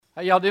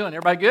How y'all doing?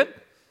 Everybody good?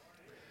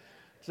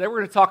 Today we're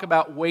going to talk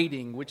about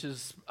waiting, which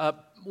is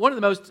one of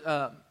the most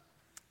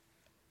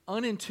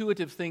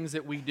unintuitive things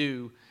that we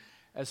do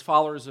as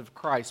followers of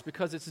Christ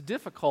because it's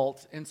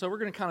difficult. And so we're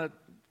going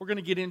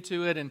to get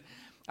into it. And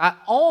I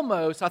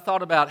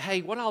thought about,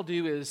 hey, what I'll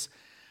do is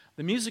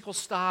the music will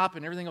stop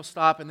and everything will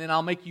stop, and then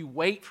I'll make you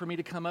wait for me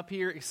to come up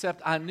here.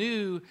 Except I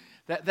knew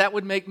that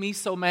would make me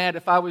so mad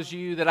if I was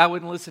you that I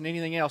wouldn't listen to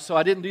anything else. So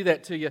I didn't do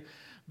that to you,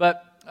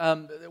 but.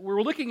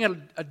 We're looking at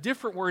a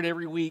different word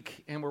every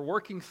week, and we're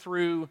working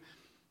through,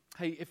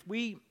 hey, if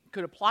we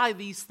could apply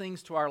these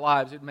things to our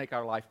lives, it would make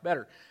our life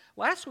better.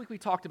 Last week we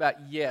talked about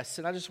yes,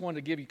 and I just wanted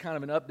to give you kind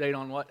of an update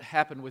on what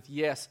happened with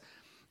yes.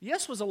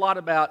 Yes was a lot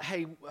about,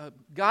 hey,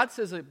 God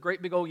says a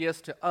great big old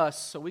yes to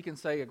us, so we can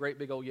say a great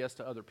big old yes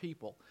to other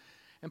people.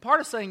 And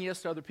part of saying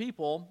yes to other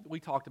people, we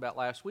talked about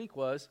last week,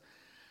 was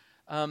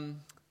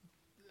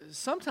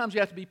sometimes you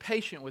have to be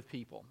patient with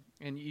people.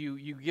 And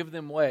you give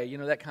them way,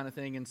 that kind of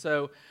thing. And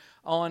so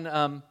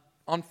on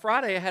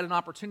Friday, I had an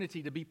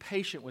opportunity to be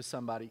patient with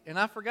somebody. And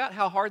I forgot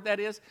how hard that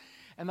is.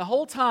 And the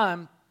whole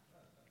time,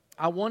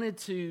 I wanted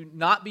to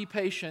not be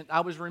patient. I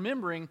was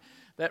remembering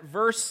that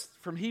verse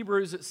from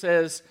Hebrews that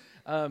says,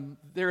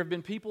 there have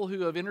been people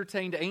who have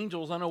entertained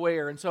angels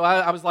unaware. And so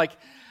I was like,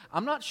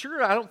 I'm not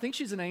sure. I don't think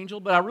she's an angel,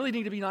 but I really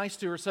need to be nice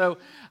to her. So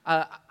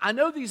I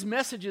know these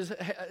messages,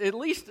 at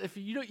least if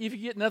you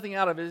get nothing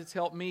out of it, it's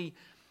helped me.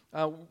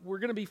 We're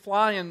going to be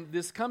flying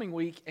this coming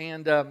week,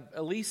 and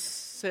Elise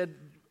said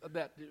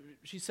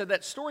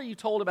that story you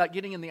told about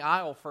getting in the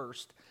aisle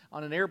first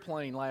on an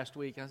airplane last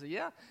week. And I said,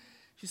 yeah.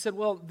 She said,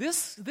 well,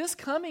 this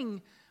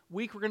coming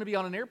week we're going to be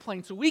on an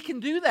airplane, so we can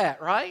do that,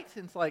 right?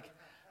 And it's like,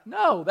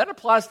 no, that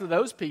applies to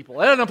those people.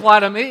 That doesn't apply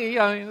to me.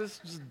 I mean, it's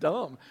just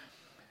dumb.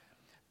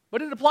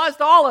 But it applies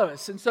to all of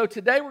us. And so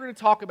today we're going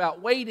to talk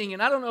about waiting,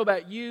 and I don't know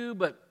about you,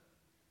 but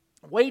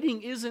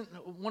waiting isn't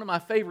one of my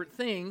favorite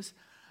things.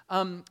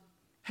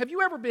 Have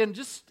you ever been,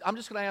 I'm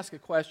just going to ask a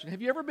question.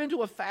 Have you ever been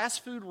to a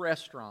fast food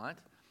restaurant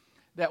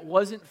that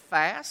wasn't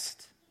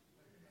fast?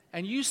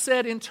 And you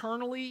said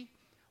internally,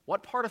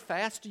 what part of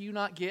fast do you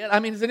not get? I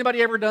mean, has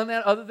anybody ever done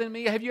that other than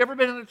me? Have you ever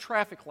been in a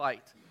traffic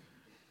light?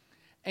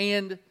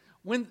 And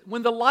when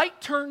the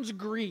light turns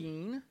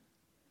green,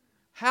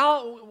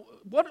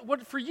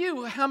 what for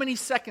you, how many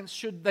seconds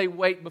should they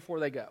wait before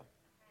they go?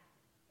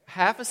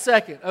 Half a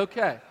second,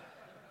 okay.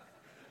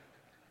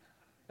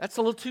 That's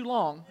a little too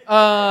long.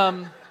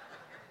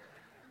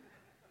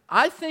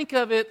 I think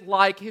of it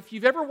like if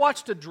you've ever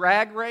watched a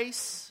drag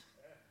race,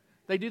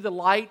 they do the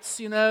lights,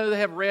 they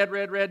have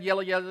red,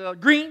 yellow, yellow,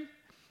 green,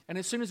 and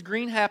as soon as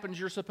green happens,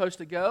 you're supposed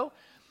to go.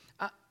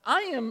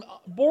 I am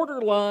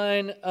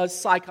borderline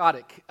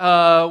psychotic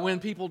when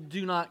people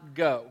do not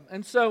go.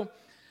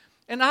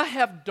 And I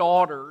have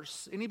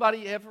daughters.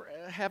 Anybody ever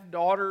have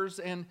daughters?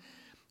 And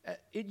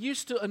it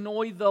used to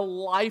annoy the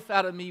life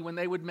out of me when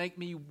they would make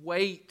me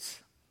wait.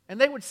 And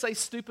they would say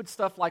stupid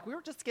stuff like, we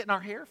were just getting our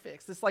hair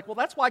fixed. It's like, well,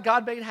 that's why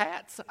God made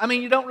hats. I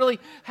mean, you don't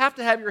really have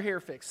to have your hair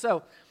fixed.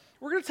 So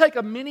we're going to take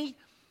a mini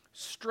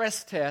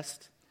stress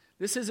test.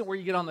 This isn't where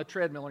you get on the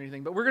treadmill or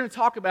anything, but we're going to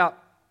talk about,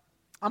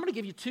 I'm going to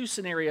give you two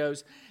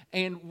scenarios,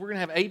 and we're going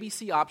to have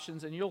ABC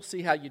options, and you'll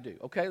see how you do.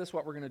 Okay, that's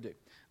what we're going to do.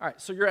 All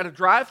right, so you're at a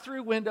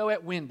drive-through window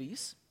at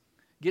Wendy's,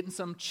 getting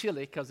some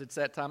chili because it's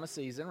that time of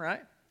season,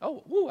 right?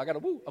 Oh, woo, I got a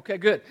woo. Okay,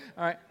 good.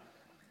 All right.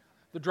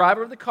 The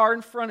driver of the car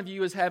in front of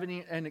you is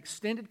having an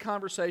extended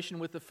conversation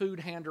with the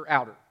food handler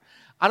outer.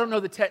 I don't know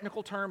the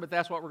technical term, but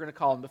that's what we're going to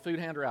call him, the food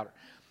handler outer.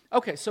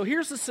 Okay, so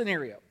here's the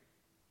scenario.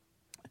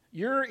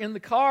 You're in the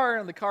car,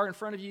 and the car in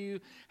front of you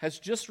has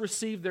just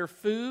received their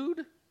food,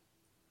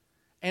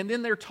 and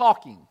then they're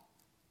talking.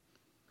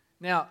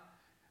 Now,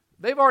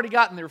 they've already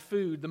gotten their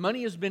food. The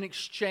money has been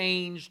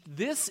exchanged.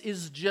 This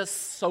is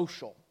just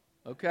social,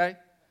 okay?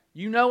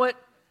 You know it.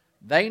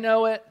 They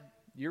know it.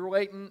 You're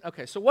waiting.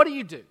 Okay, so what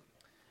do?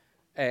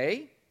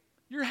 A,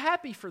 you're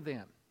happy for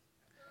them.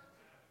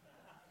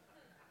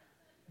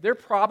 They're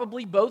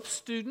probably both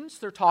students.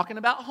 They're talking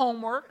about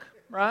homework,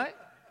 right?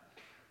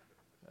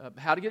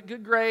 How to get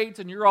good grades,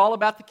 and you're all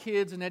about the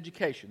kids and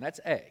education. That's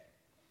A.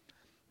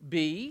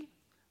 B,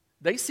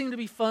 they seem to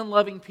be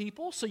fun-loving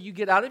people, so you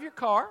get out of your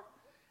car,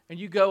 and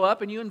you go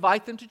up and you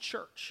invite them to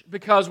church.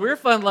 Because we're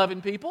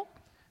fun-loving people,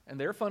 and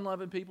they're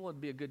fun-loving people,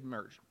 it'd be a good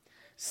merge.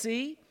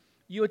 C,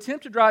 you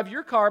attempt to drive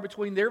your car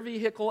between their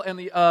vehicle and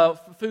the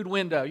food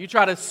window. You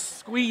try to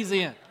squeeze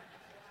in.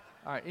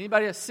 All right,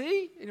 anybody a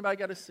C? Anybody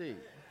got a C?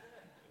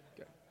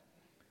 Okay.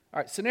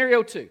 All right,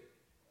 scenario 2.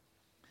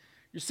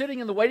 You're sitting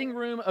in the waiting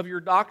room of your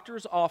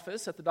doctor's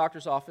office, at the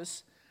doctor's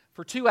office,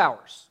 for 2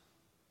 hours.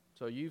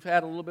 So you've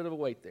had a little bit of a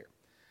wait there.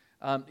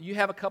 You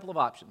have a couple of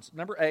options.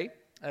 Number A,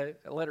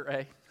 letter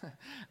A.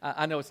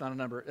 I know it's not a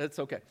number. It's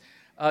okay.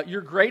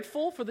 You're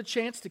grateful for the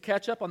chance to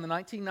catch up on the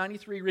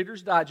 1993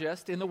 Reader's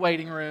Digest in the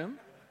waiting room.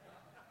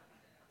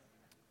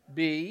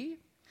 B,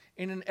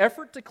 in an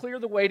effort to clear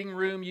the waiting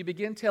room, you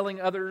begin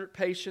telling other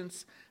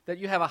patients that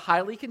you have a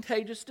highly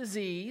contagious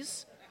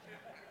disease,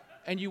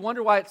 and you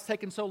wonder why it's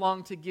taken so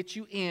long to get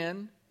you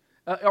in.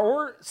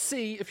 Or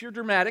C, if you're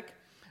dramatic,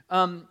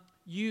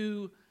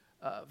 You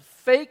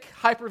fake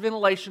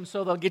hyperventilation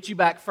so they'll get you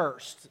back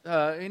first.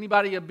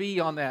 Anybody a B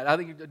on that? I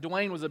think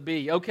Dwayne was a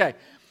B. Okay.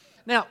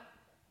 Now,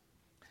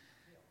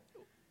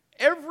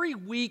 every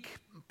week,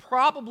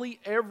 probably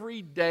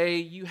every day,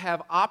 you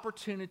have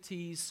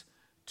opportunities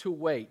to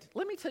wait.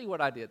 Let me tell you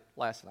what I did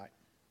last night.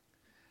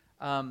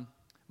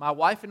 My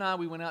wife and I,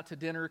 we went out to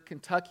dinner.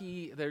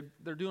 Kentucky,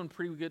 they're doing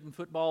pretty good in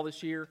football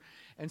this year,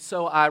 and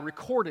so I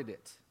recorded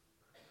it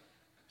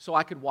so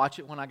I could watch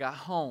it when I got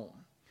home.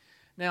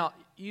 Now,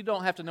 you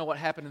don't have to know what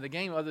happened in the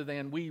game other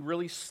than we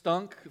really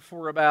stunk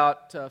for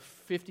about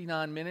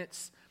 59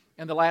 minutes,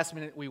 and the last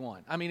minute we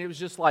won. I mean, it was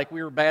just like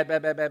we were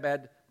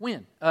bad,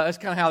 win. That's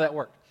kind of how that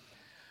worked.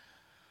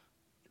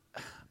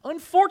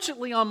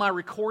 Unfortunately, on my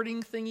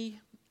recording thingy,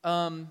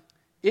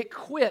 it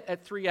quit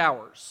at 3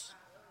 hours.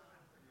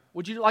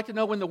 Would you like to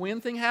know when the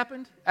win thing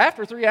happened?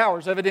 After 3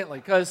 hours, evidently,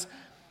 because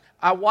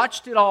I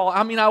watched it all.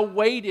 I mean, I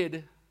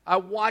waited. I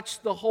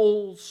watched the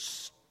whole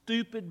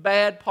stupid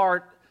bad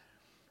part,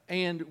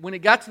 and when it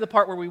got to the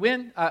part where we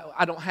win,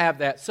 I don't have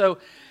that. So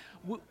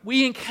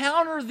we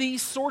encounter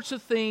these sorts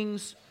of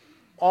things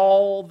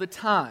all the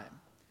time.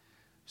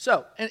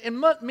 So,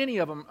 and many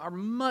of them are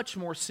much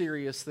more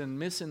serious than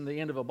missing the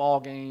end of a ball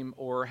game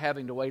or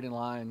having to wait in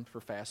line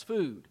for fast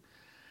food.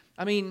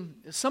 I mean,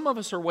 some of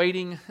us are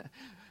waiting.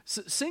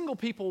 Single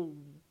people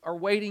are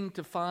waiting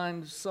to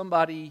find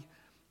somebody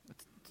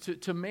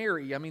to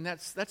marry. I mean,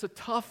 that's a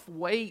tough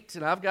wait.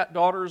 And I've got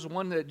daughters,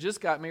 one that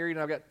just got married,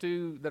 and I've got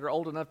two that are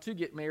old enough to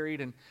get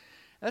married. And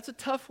that's a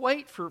tough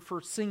wait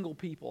for single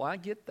people. I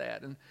get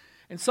that.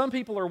 And some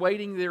people are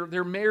waiting.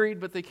 They're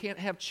married, but they can't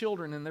have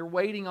children, and they're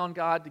waiting on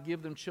God to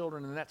give them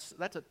children. And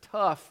that's a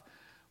tough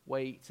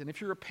wait. And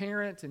if you're a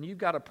parent and you've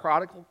got a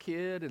prodigal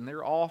kid and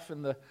they're off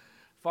in the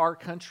far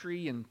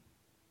country and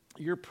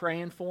you're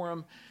praying for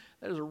them,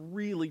 that is a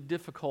really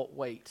difficult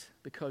wait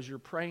because you're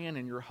praying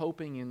and you're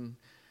hoping and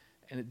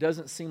it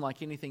doesn't seem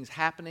like anything's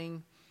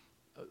happening.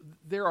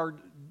 There are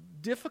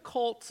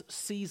difficult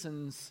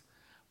seasons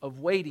of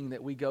waiting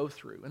that we go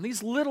through. And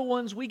these little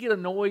ones, we get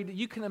annoyed.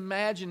 You can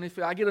imagine if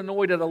I get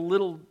annoyed at a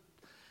little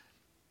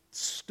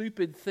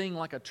stupid thing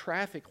like a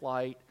traffic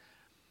light,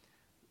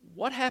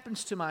 what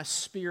happens to my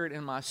spirit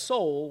and my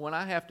soul when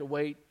I have to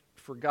wait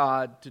for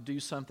God to do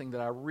something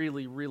that I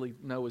really, really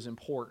know is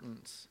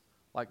important,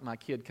 like my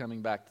kid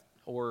coming back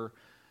or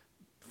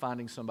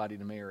finding somebody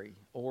to marry,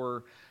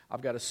 or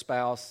I've got a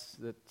spouse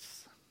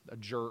that's a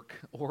jerk,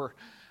 or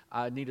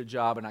I need a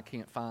job and I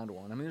can't find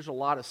one. I mean, there's a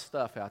lot of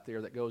stuff out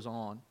there that goes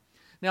on.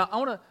 Now, I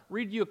want to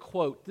read you a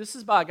quote. This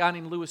is by a guy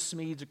named Lewis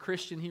Smedes, a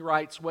Christian. He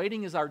writes,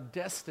 "Waiting is our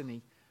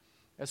destiny.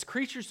 As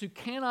creatures who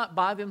cannot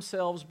by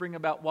themselves bring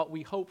about what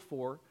we hope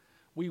for,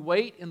 we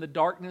wait in the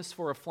darkness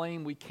for a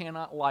flame we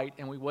cannot light,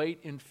 and we wait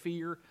in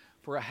fear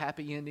for a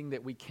happy ending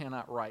that we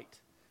cannot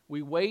write.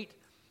 We wait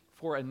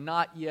for a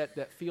not yet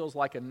that feels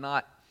like a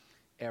not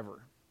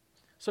ever."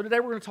 So today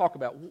we're going to talk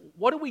about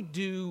what do we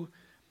do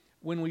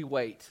when we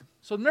wait.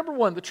 So number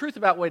one, the truth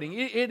about waiting,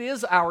 it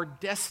is our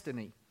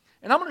destiny.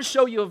 And I'm going to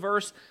show you a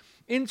verse.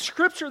 In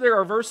Scripture, there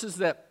are verses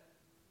that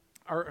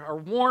are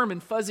warm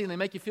and fuzzy and they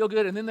make you feel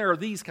good, and then there are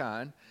these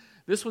kind.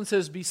 This one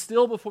says, "Be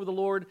still before the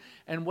Lord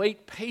and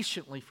wait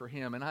patiently for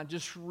Him." And I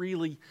just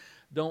really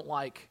don't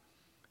like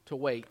to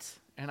wait.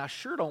 And I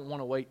sure don't want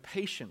to wait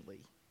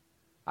patiently.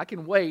 I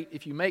can wait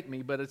if you make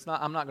me, but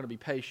I'm not going to be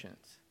patient.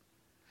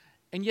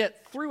 And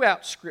yet,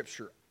 throughout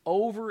Scripture,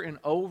 over and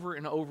over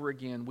and over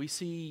again, we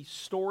see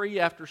story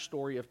after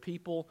story of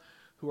people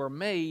who are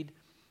made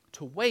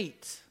to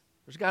wait.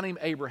 There's a guy named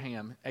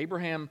Abraham.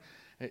 Abraham,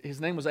 his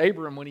name was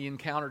Abram when he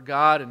encountered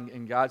God,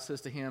 and God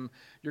says to him,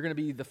 "You're going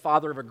to be the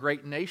father of a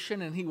great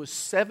nation." And he was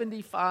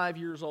 75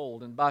 years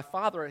old. And by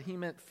father, he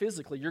meant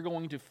physically, you're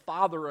going to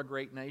father a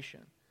great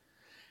nation.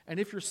 And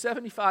if you're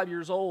 75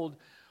 years old,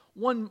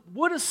 one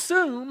would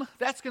assume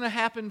that's going to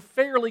happen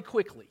fairly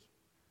quickly.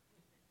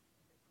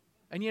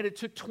 And yet it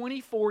took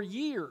 24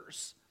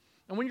 years.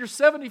 And when you're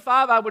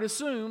 75, I would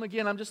assume,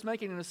 again, I'm just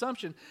making an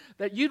assumption,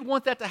 that you'd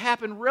want that to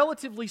happen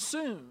relatively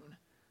soon.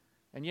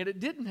 And yet it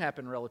didn't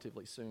happen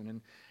relatively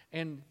soon.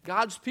 And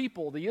God's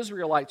people, the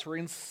Israelites, were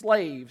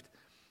enslaved.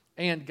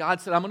 And God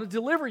said, "I'm going to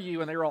deliver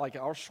you." And they were all like,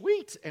 "Oh,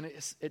 sweet." And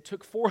it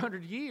took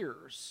 400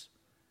 years.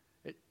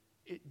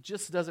 It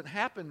just doesn't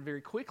happen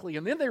very quickly.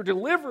 And then they're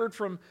delivered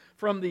from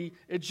the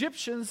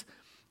Egyptians.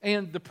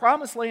 And the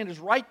promised land is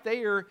right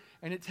there,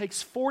 and it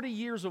takes 40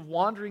 years of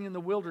wandering in the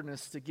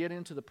wilderness to get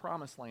into the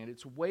promised land.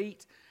 It's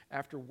wait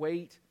after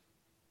wait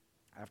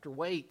after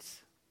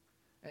wait.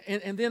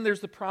 And then there's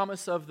the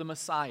promise of the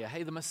Messiah.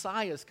 Hey, the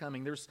Messiah is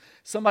coming. There's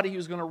somebody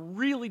who's going to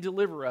really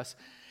deliver us.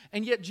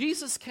 And yet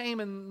Jesus came,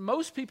 and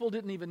most people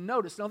didn't even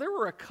notice. Now, there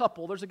were a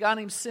couple. There's a guy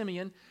named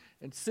Simeon,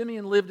 and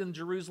Simeon lived in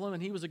Jerusalem,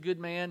 and he was a good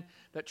man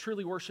that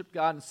truly worshiped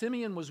God. And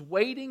Simeon was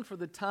waiting for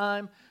the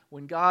time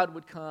when God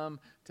would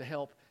come to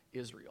help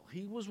Israel.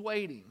 He was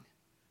waiting.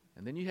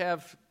 And then you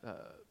have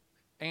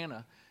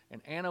Anna, and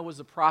Anna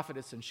was a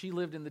prophetess, and she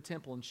lived in the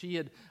temple, and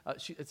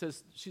it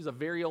says she's a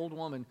very old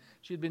woman.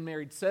 She had been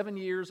married 7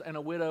 years and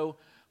a widow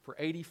for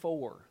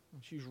 84.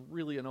 She's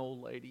really an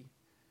old lady.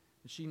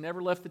 She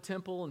never left the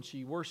temple, and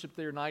she worshiped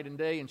there night and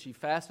day, and she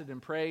fasted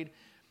and prayed.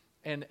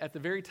 And at the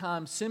very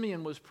time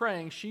Simeon was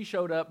praying, she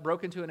showed up,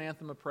 broke into an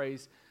anthem of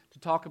praise to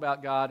talk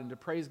about God and to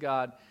praise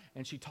God.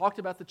 And she talked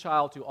about the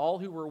child to all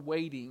who were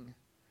waiting.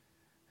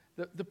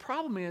 The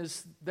problem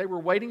is they were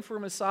waiting for a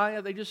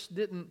Messiah. They just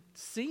didn't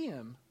see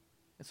him.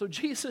 And so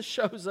Jesus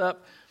shows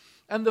up,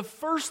 and the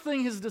first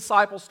thing his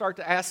disciples start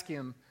to ask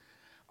him,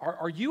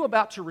 are you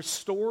about to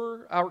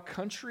restore our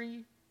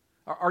country?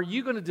 Are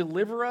you going to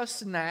deliver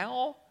us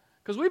now?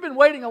 Because we've been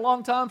waiting a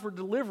long time for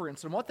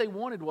deliverance, and what they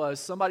wanted was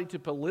somebody to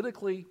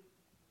politically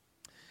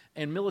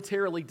and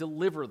militarily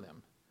deliver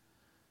them.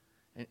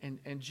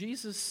 And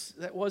Jesus,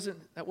 that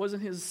wasn't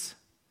his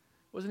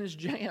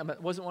jam.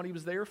 That wasn't what he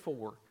was there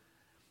for.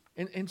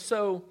 And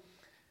so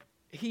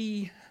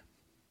he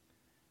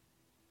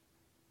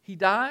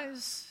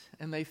dies,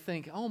 and they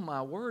think, oh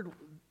my word,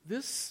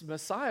 this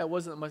Messiah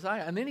wasn't the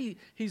Messiah. And then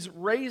he's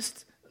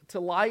raised to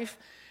life,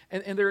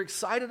 and they're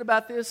excited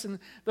about this. And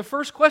the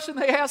first question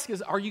they ask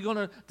is, are you going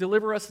to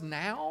deliver us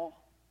now?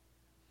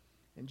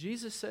 And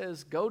Jesus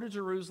says, go to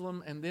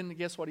Jerusalem, and then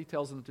guess what he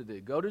tells them to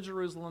do? Go to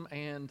Jerusalem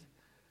and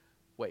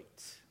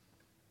wait.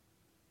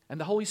 And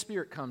the Holy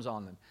Spirit comes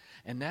on them.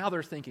 And now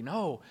they're thinking,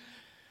 oh,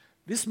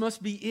 this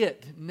must be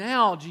it.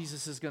 Now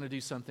Jesus is going to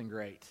do something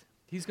great.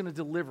 He's going to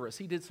deliver us.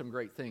 He did some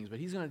great things, but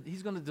he's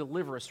going to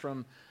deliver us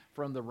from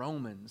the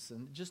Romans.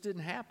 And it just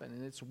didn't happen.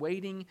 And it's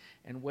waiting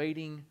and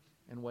waiting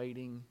and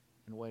waiting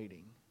and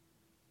waiting.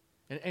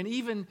 And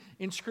even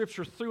in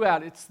Scripture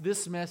throughout, it's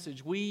this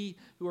message. We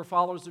who are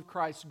followers of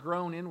Christ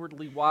groan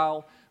inwardly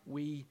while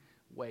we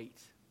wait.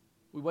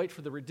 We wait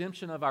for the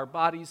redemption of our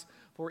bodies.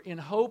 For in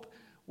hope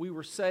we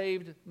were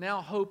saved.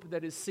 Now hope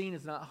that is seen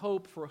is not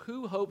hope. For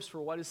who hopes for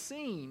what is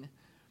seen?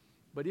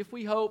 But if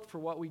we hope for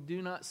what we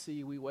do not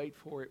see, we wait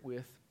for it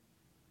with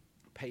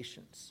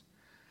patience.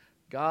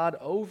 God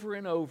over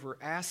and over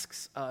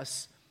asks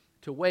us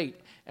to wait.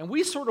 And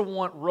we sort of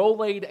want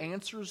Rolade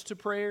answers to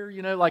prayer,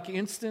 like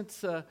instant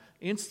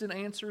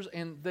answers,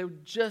 and they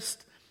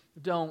just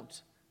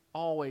don't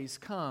always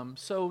come.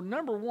 So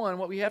number one,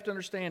 what we have to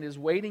understand is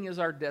waiting is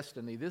our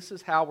destiny. This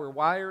is how we're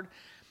wired,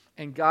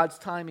 and God's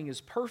timing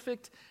is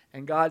perfect,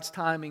 and God's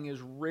timing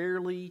is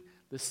rarely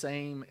the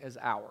same as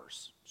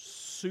ours.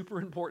 Super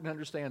important to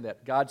understand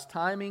that. God's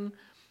timing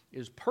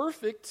is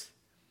perfect.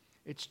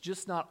 It's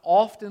just not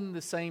often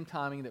the same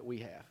timing that we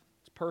have.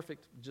 It's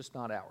perfect, just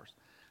not ours.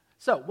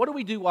 So, what do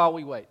we do while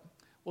we wait?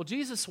 Well,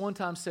 Jesus one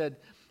time said,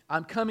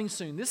 I'm coming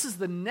soon. This is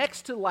the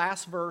next to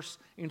last verse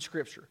in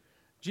Scripture.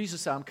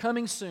 Jesus said, I'm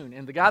coming soon.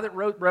 And the guy that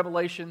wrote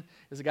Revelation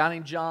is a guy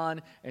named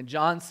John. And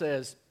John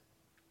says,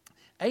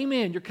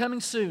 amen, you're coming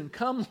soon.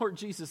 Come, Lord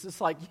Jesus.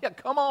 It's like, yeah,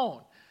 come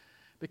on.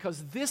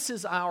 Because this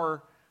is the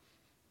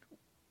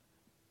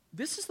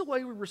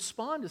way we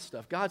respond to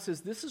stuff. God says,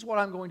 this is what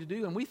I'm going to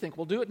do. And we think,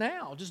 well, do it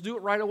now. Just do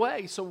it right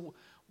away. So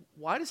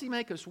why does he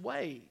make us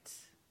wait?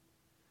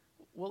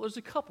 Well, there's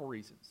a couple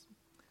reasons.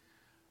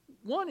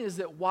 One is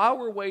that while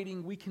we're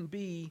waiting, we can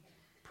be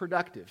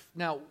productive.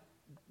 Now,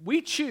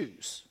 we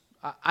choose.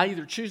 I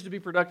either choose to be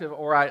productive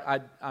or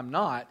I'm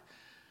not.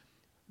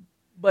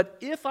 But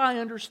if I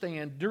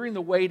understand during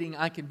the waiting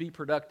I can be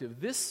productive,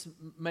 this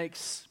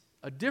makes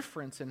a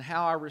difference in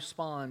how I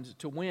respond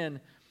to when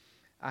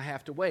I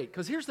have to wait.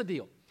 Because here's the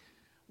deal.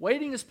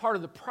 Waiting is part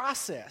of the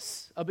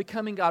process of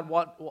becoming God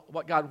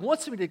what God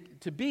wants me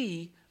to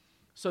be,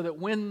 so that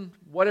when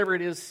whatever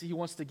it is he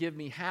wants to give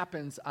me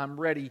happens, I'm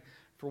ready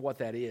for what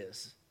that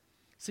is.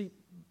 See,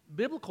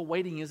 biblical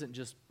waiting isn't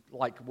just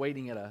like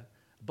waiting at a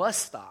bus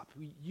stop.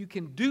 You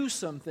can do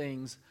some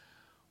things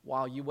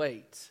while you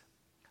wait.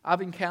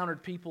 I've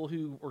encountered people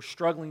who are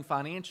struggling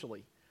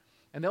financially,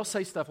 and they'll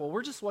say stuff, well,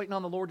 we're just waiting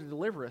on the Lord to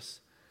deliver us.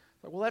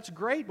 Like, well, that's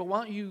great, but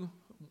why don't you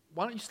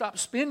stop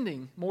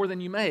spending more than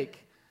you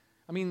make?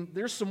 I mean,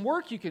 there's some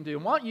work you can do.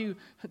 Why don't you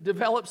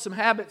develop some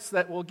habits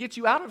that will get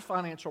you out of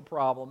financial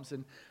problems?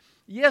 And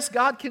yes,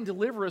 God can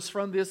deliver us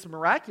from this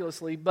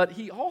miraculously, but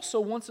he also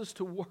wants us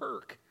to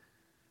work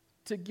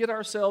to get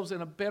ourselves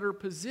in a better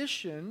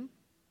position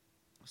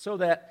so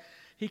that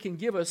he can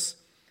give us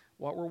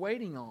what we're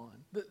waiting on.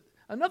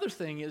 Another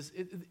thing is,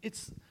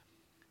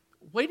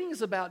 waiting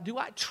is about, do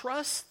I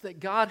trust that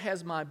God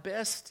has my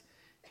best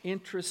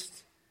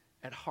interest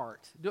at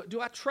heart? Do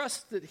I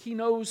trust that he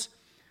knows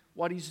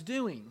what he's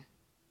doing?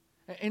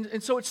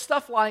 And so it's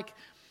stuff like,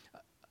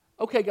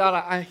 okay,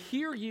 God, I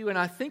hear you, and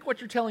I think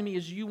what you're telling me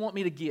is you want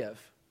me to give.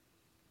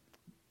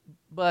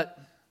 But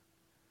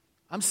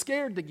I'm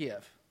scared to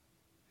give.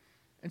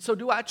 And so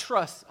do I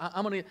trust? God,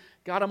 I'm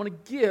going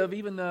to give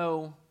even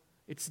though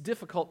it's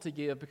difficult to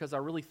give because I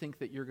really think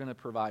that you're going to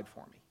provide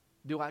for me.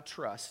 Do I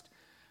trust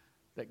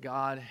that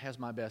God has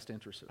my best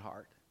interest at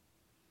heart?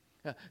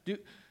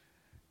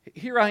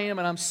 Here I am,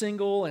 and I'm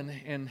single,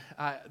 and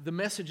the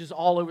message is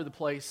all over the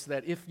place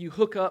that if you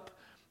hook up,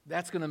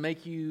 that's going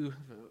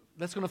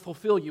to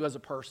fulfill you as a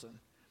person.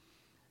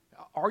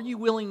 Are you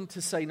willing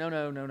to say, no,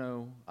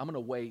 I'm going to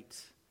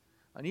wait?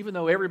 And even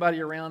though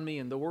everybody around me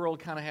and the world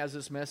kind of has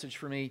this message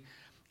for me,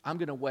 I'm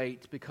going to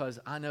wait because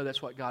I know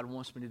that's what God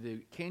wants me to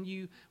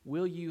do.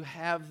 Will you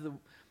have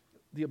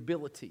the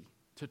ability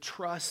to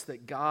trust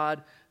that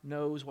God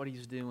knows what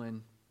He's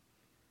doing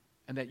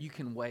and that you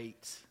can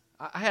wait?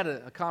 I had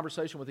a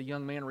conversation with a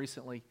young man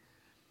recently,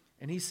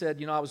 and he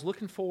said, I was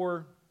looking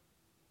for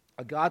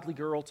a godly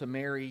girl to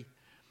marry,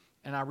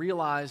 and I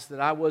realized that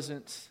I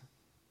wasn't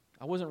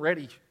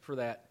ready for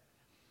that.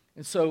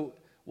 And so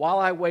while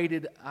I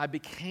waited, I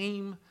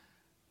became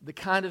the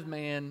kind of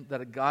man that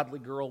a godly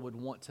girl would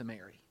want to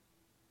marry.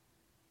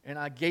 And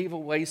I gave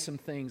away some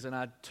things, and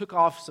I took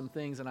off some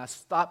things, and I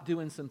stopped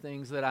doing some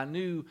things that I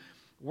knew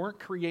weren't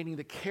creating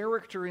the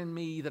character in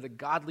me that a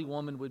godly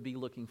woman would be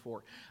looking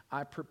for.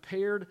 I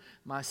prepared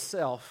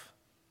myself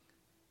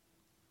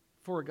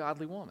for a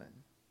godly woman.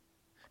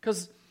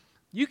 Because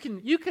you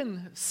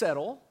can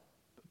settle.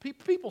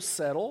 People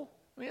settle.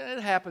 I mean,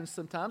 it happens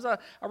sometimes. I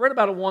read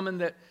about a woman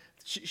that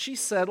she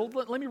settled.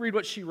 Let me read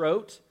what she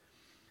wrote.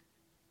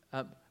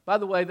 By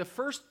the way, the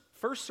first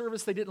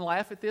service they didn't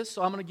laugh at this,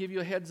 so I'm going to give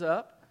you a heads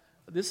up.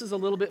 This is a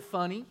little bit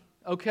funny,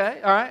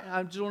 okay? All right,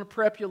 I just want to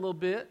prep you a little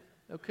bit,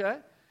 okay?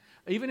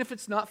 Even if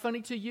it's not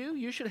funny to you,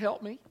 you should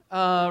help me,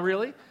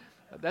 really.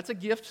 That's a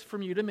gift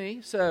from you to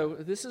me, so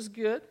this is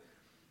good.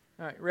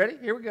 All right, ready?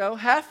 Here we go.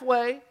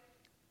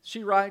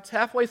 She writes,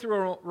 halfway through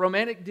a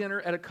romantic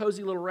dinner at a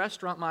cozy little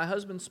restaurant, my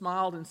husband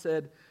smiled and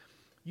said,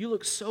 "You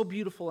look so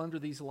beautiful under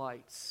these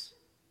lights."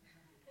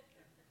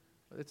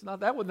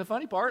 That wasn't the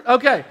funny part.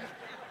 Okay.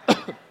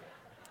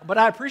 But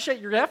I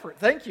appreciate your effort.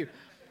 Thank you.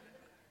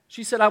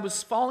 She said, "I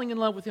was falling in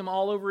love with him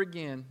all over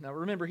again." Now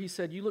remember, he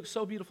said, "You look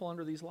so beautiful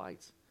under these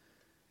lights."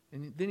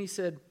 And then he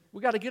said,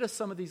 "We got to get us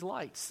some of these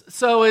lights."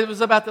 So it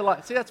was about the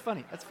lights. See, that's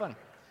funny. That's funny.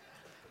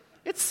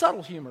 It's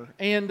subtle humor,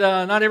 and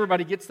not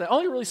everybody gets that.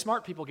 Only really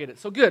smart people get it.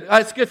 So good.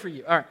 It's good for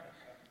you. All right.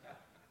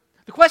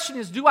 The question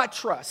is, do I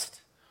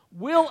trust?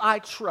 Will I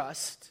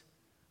trust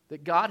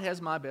that God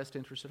has my best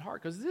interest at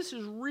heart? Because this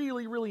is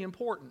really, really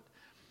important.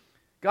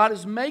 God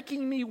is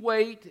making me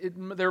wait.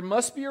 There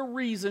must be a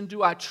reason.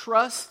 Do I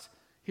trust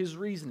His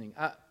reasoning?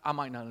 I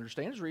might not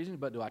understand His reasoning,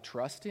 but do I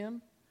trust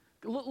Him?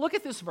 Look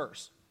at this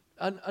verse.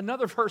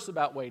 Another verse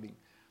about waiting.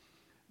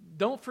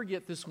 Don't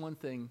forget this one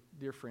thing,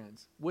 dear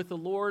friends. With the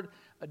Lord,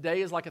 a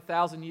day is like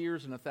 1,000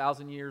 years, and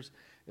 1,000 years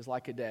is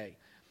like a day.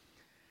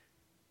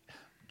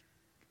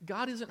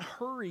 God isn't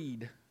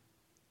hurried.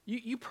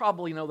 You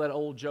probably know that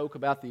old joke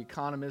about the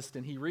economist,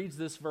 and he reads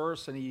this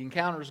verse, and he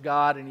encounters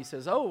God, and he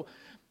says, "Oh,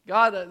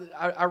 God,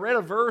 I read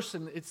a verse,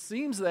 and it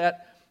seems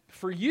that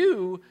for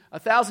you,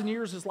 1,000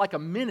 years is like a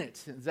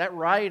minute. Is that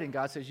right?" And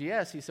God says,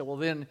 "Yes." He said, "Well,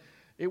 then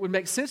it would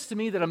make sense to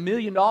me that $1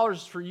 million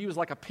for you is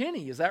like a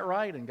penny. Is that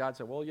right?" And God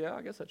said, "Well, yeah,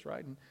 I guess that's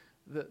right." And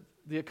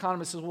the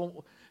economist says,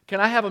 "Well, can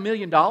I have $1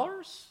 million?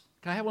 Can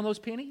I have one of those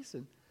pennies?"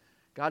 And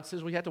God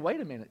says, "Well, you have to wait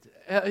a minute."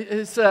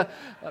 It's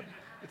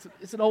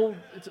old.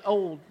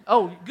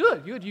 Oh,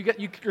 good.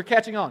 You're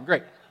catching on.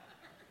 Great.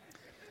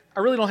 I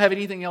really don't have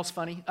anything else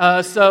funny.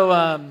 So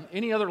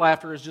any other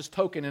laughter is just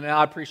token, and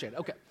I appreciate it.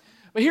 Okay.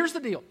 But here's the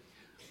deal.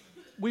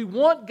 We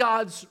want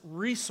God's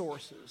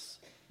resources,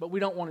 but we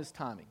don't want His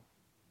timing.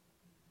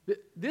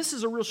 This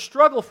is a real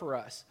struggle for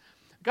us.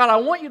 God, I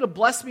want you to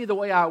bless me the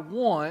way I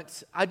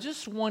want. I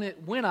just want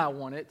it when I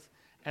want it,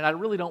 and I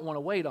really don't want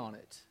to wait on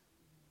it.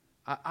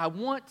 I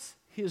want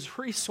His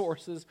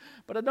resources,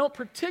 but I don't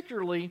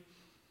particularly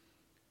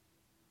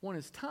want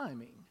His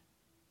timing.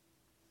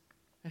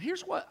 And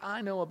here's what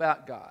I know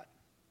about God.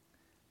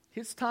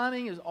 His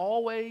timing is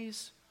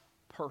always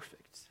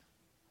perfect.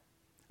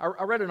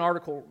 I read an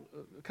article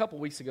a couple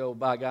weeks ago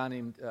by a guy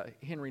named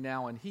Henry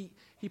Nouwen.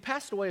 He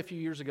passed away a few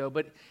years ago,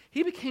 but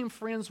he became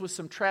friends with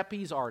some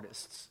trapeze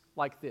artists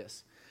like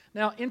this.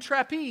 Now, in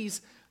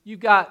trapeze, you've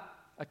got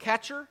a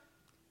catcher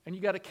and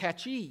you've got a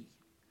catchee.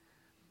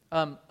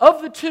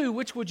 Of the two,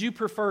 which would you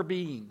prefer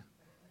being?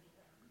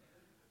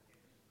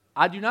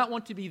 I do not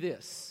want to be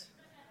this.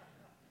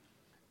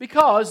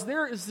 Because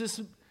there is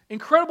this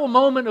incredible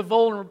moment of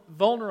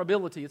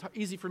vulnerability, it's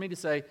easy for me to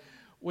say,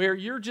 where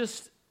you're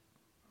just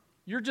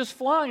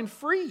flying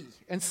free,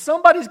 and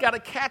somebody's got to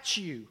catch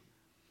you.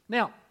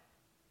 Now,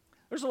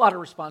 there's a lot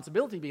of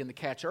responsibility being the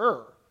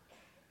catcher.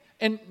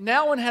 And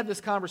Nouwen had this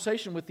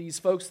conversation with these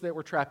folks that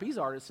were trapeze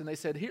artists, and they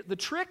said, "Here, the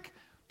trick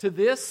to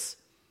this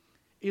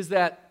is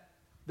that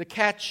the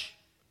catchee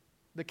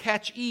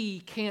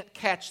can't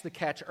catch the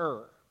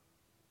catcher."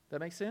 That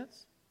make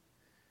sense?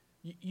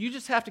 You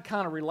just have to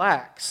kind of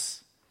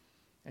relax,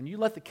 and you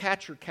let the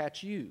catcher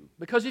catch you.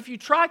 Because if you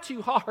try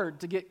too hard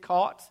to get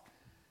caught,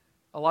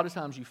 a lot of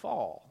times you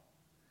fall.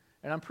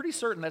 And I'm pretty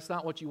certain that's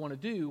not what you want to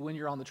do when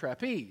you're on the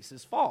trapeze,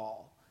 is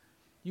fall.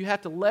 You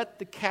have to let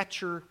the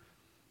catcher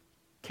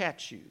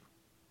catch you.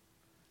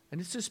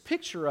 And it's this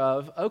picture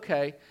of,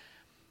 okay,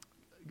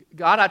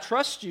 God, I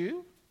trust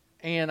you,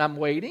 and I'm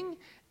waiting,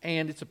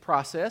 and it's a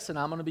process, and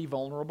I'm going to be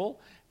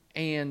vulnerable.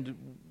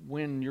 And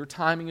when your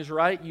timing is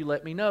right, you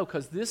let me know.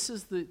 Because this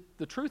is the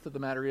truth of the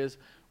matter is,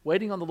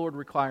 waiting on the Lord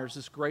requires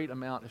this great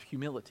amount of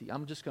humility.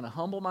 I'm just going to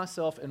humble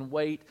myself and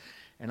wait,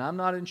 and I'm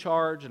not in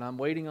charge, and I'm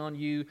waiting on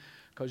you.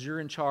 because you're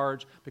in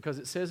charge, because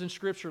it says in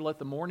Scripture, let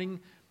the morning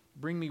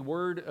bring me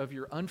word of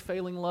your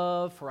unfailing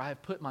love, for I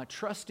have put my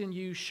trust in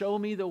you. Show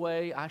me the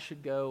way I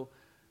should go,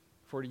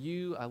 for to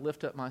you I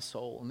lift up my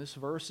soul. And this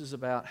verse is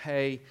about,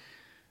 hey,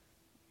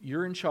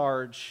 you're in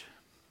charge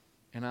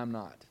and I'm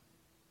not.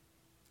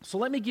 So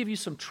let me give you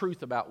some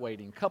truth about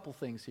waiting. A couple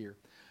things here.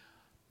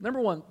 Number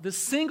one, the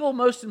single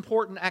most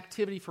important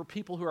activity for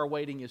people who are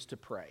waiting is to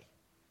pray.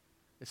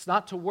 It's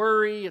not to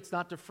worry, it's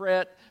not to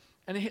fret.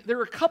 And there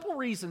are a couple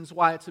reasons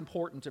why it's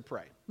important to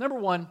pray. Number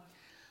one,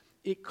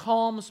 it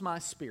calms my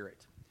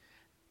spirit.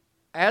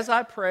 As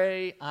I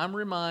pray, I'm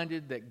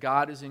reminded that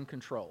God is in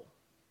control.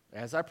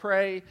 As I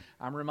pray,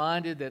 I'm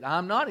reminded that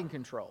I'm not in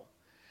control.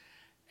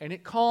 And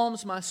it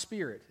calms my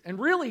spirit. And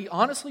really,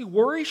 honestly,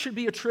 worry should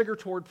be a trigger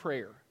toward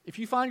prayer. If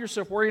you find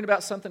yourself worrying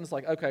about something, it's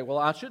like, okay, well,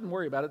 I shouldn't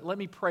worry about it. Let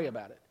me pray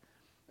about it.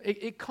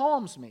 It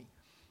calms me.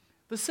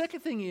 The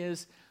second thing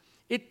is,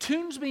 it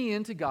tunes me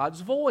into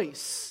God's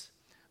voice.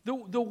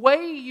 The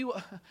way you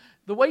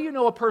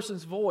know a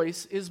person's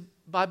voice is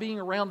by being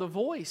around the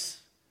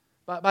voice,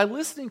 by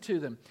listening to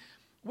them.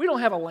 We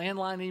don't have a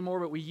landline anymore,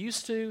 but we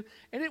used to.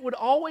 And it would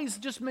always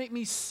just make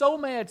me so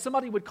mad.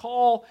 Somebody would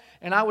call,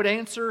 and I would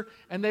answer,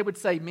 and they would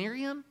say,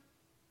 Miriam?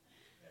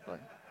 Like,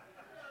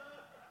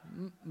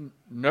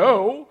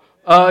 no.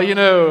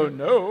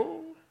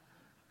 No.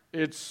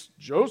 It's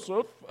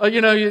Joseph. Now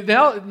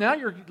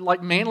you're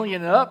like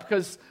manlying up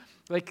because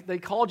they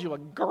called you a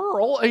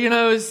girl.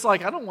 It's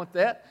like, I don't want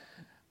that.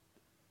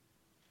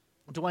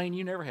 Dwayne,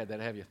 you never had that,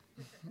 have you?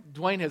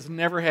 Dwayne has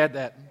never had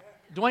that.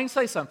 Dwayne,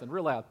 say something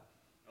real loud.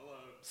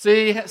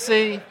 See,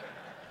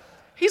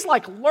 he's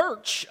like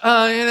Lurch.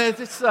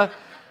 It's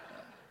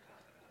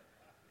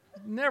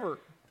never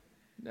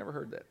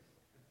heard that.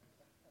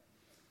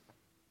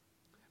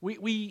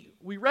 We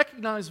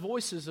recognize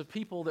voices of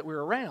people that we're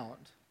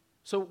around.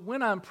 So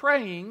when I'm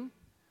praying,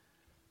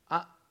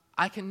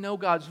 I can know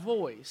God's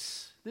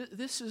voice.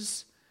 This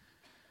is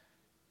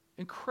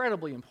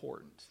incredibly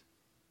important.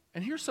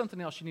 And here's something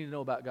else you need to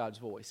know about God's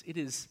voice. It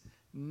is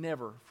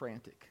never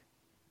frantic.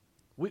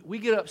 We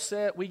get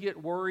upset, we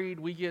get worried,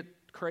 we get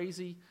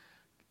crazy.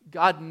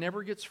 God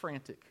never gets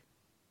frantic.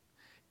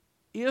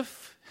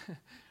 If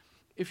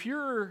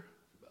you're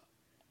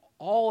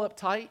all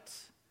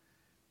uptight,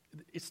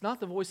 it's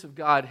not the voice of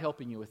God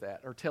helping you with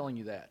that or telling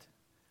you that.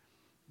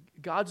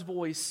 God's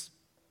voice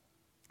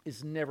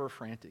is never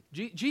frantic.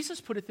 Jesus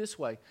put it this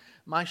way,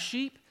 my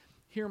sheep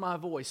hear my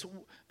voice.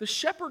 The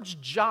shepherd's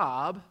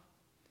job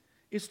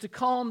is to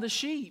calm the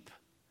sheep.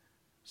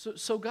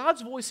 So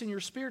God's voice in your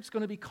spirit is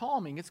going to be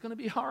calming. It's going to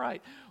be all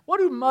right. What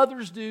do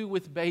mothers do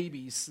with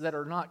babies that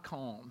are not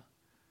calm?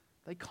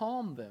 They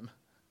calm them.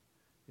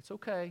 It's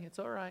okay. It's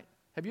all right.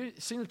 Have you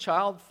seen a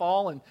child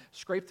fall and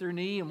scrape their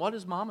knee, and what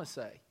does mama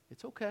say?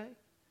 It's okay.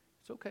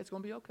 It's okay. It's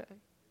going to be okay.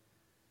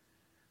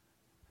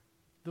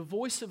 The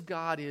voice of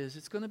God is,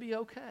 it's going to be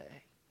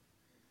okay.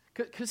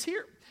 Because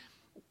here,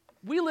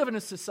 we live in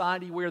a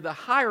society where the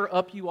higher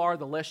up you are,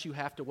 the less you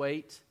have to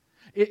wait.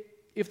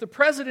 If the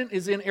president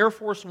is in Air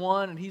Force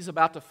One and he's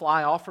about to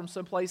fly off from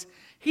someplace,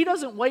 he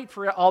doesn't wait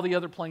for all the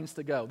other planes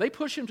to go. They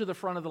push him to the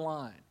front of the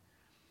line.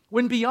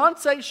 When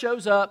Beyonce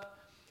shows up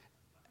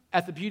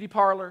at the beauty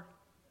parlor,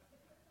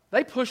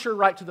 they push her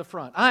right to the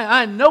front.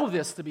 I know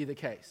this to be the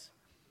case.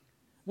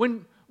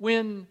 When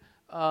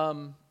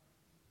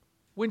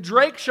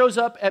Drake shows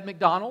up at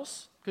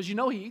McDonald's, because you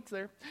know he eats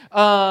there,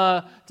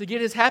 to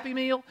get his Happy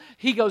Meal,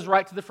 he goes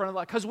right to the front of the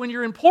line. Because when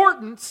you're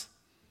important,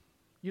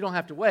 you don't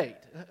have to wait.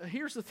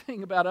 Here's the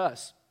thing about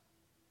us.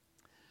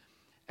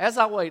 As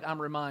I wait,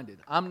 I'm reminded.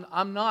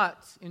 I'm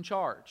not in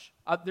charge.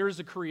 There is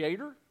a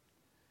creator,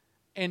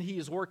 and he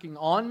is working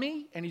on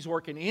me, and he's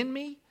working in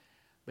me,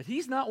 but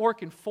he's not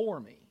working for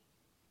me.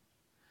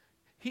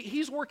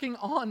 He's working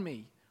on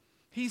me.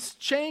 He's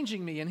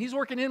changing me, and he's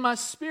working in my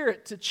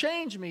spirit to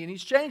change me, and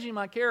he's changing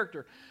my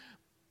character.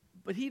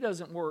 But he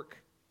doesn't work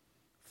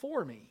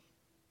for me.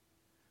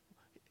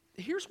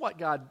 Here's what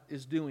God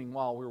is doing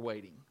while we're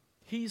waiting.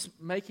 He's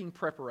making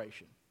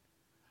preparation.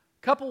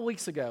 A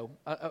week ago,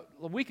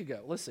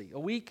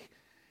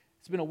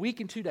 it's been a week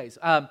and 2 days.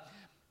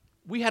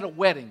 We had a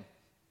wedding.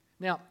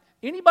 Now,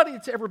 anybody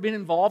that's ever been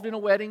involved in a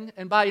wedding,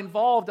 and by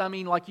involved, I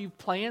mean like you've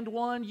planned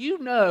one, you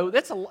know,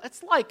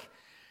 it's like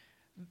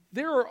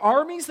there are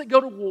armies that go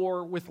to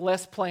war with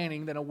less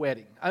planning than a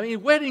wedding. I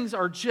mean, weddings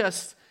are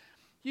just,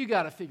 you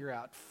got to figure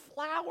out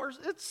flowers.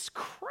 It's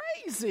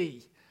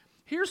crazy.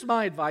 Here's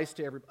my advice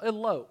to everybody.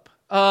 Elope.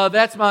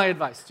 That's my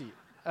advice to you.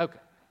 Okay.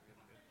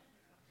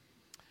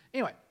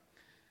 Anyway,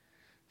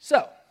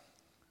 so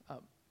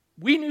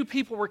we knew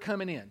people were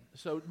coming in.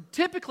 So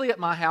typically at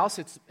my house,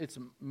 it's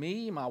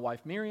me, my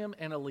wife Miriam,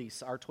 and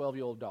Elise, our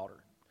 12-year-old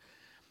daughter.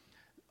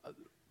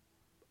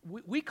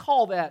 We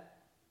call that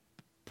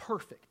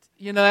perfect.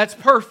 That's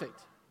perfect.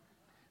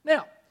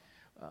 Now,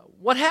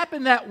 what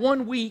happened that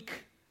 1 week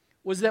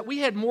was that we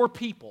had more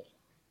people.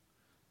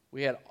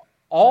 We had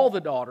all the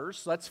daughters,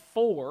 so that's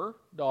 4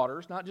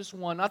 daughters, not just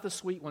one, not the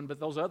sweet one, but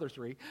those other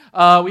 3.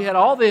 We had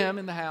all them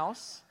in the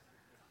house.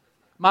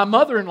 My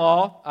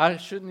mother-in-law, I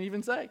shouldn't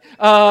even say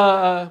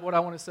what I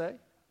want to say.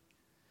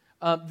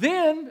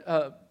 Then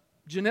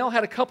Janelle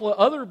had a couple of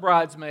other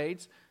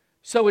bridesmaids.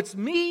 So it's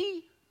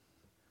me,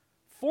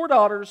 4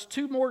 daughters,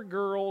 2 more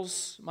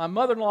girls, my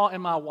mother-in-law,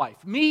 and my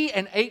wife. Me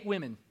and 8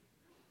 women.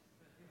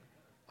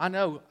 I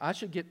know, I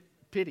should get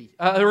pity.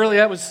 Really,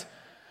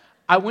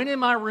 I went in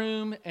my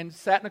room and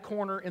sat in a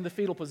corner in the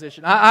fetal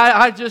position.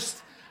 I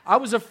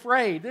was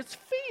afraid. It's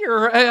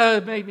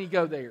fear made me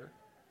go there.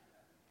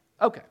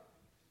 Okay.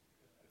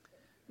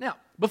 Now,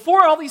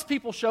 before all these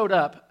people showed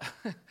up,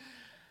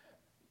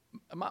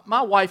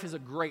 my wife is a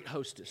great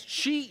hostess.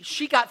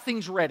 She got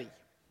things ready.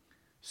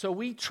 So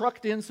we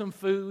trucked in some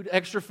food,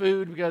 extra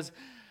food, because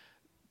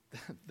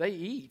they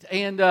eat.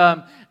 And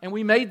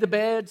we made the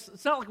beds.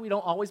 It's not like we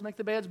don't always make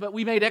the beds, but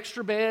we made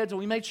extra beds, and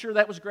we made sure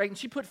that was great. And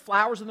she put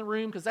flowers in the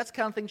room, because that's the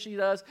kind of thing she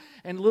does,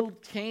 and little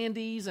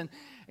candies. And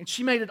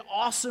she made it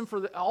awesome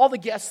for all the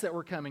guests that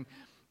were coming,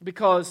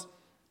 because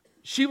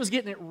she was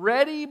getting it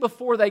ready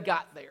before they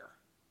got there.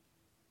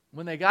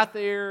 When they got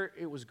there,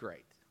 it was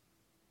great.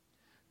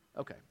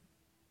 Okay.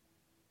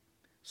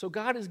 So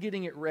God is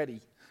getting it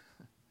ready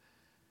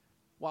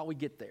while we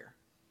get there.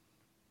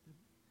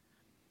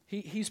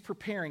 He's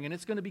preparing, and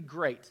it's going to be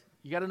great.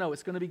 You got to know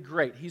it's going to be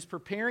great. He's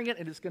preparing it,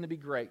 and it's going to be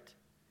great.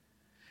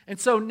 And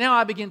so now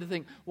I begin to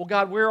think, well,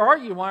 God, where are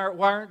you? Why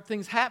aren't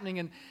things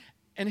happening?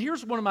 And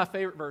here's one of my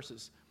favorite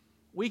verses.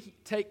 We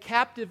take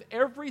captive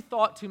every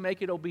thought to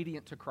make it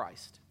obedient to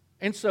Christ.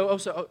 And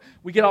so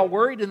we get all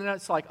worried, and then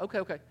it's like,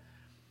 okay.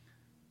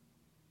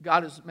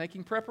 God is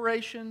making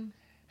preparation,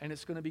 and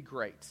it's going to be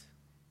great.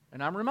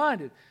 And I'm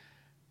reminded,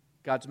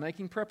 God's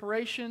making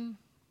preparation,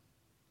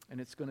 and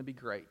it's going to be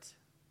great.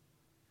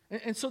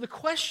 And so the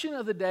question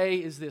of the day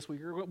is this.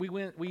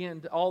 We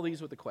end all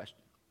these with a question.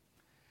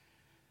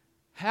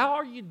 How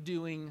are you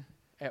doing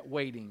at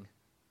waiting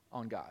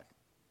on God?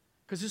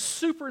 Because it's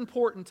super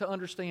important to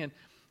understand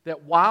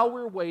that while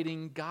we're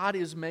waiting, God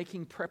is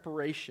making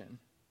preparation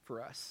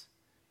for us.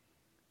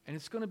 And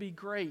it's going to be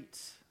great.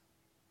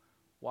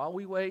 While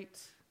we wait,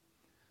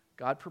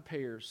 God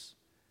prepares,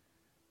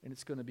 and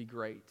it's going to be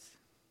great.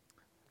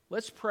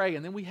 Let's pray,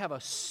 and then we have a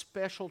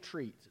special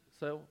treat.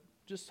 So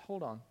just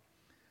hold on.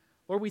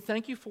 Lord, we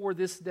thank you for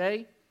this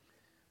day.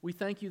 We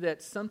thank you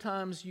that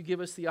sometimes you give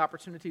us the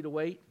opportunity to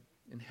wait,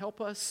 and help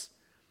us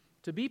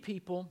to be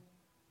people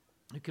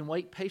who can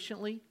wait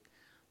patiently.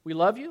 We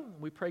love you.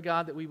 We pray,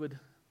 God, that we would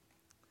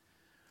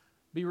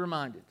be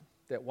reminded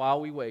that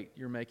while we wait,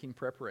 you're making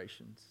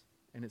preparations,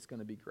 and it's going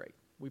to be great.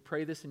 We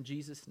pray this in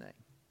Jesus' name.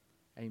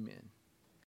 Amen.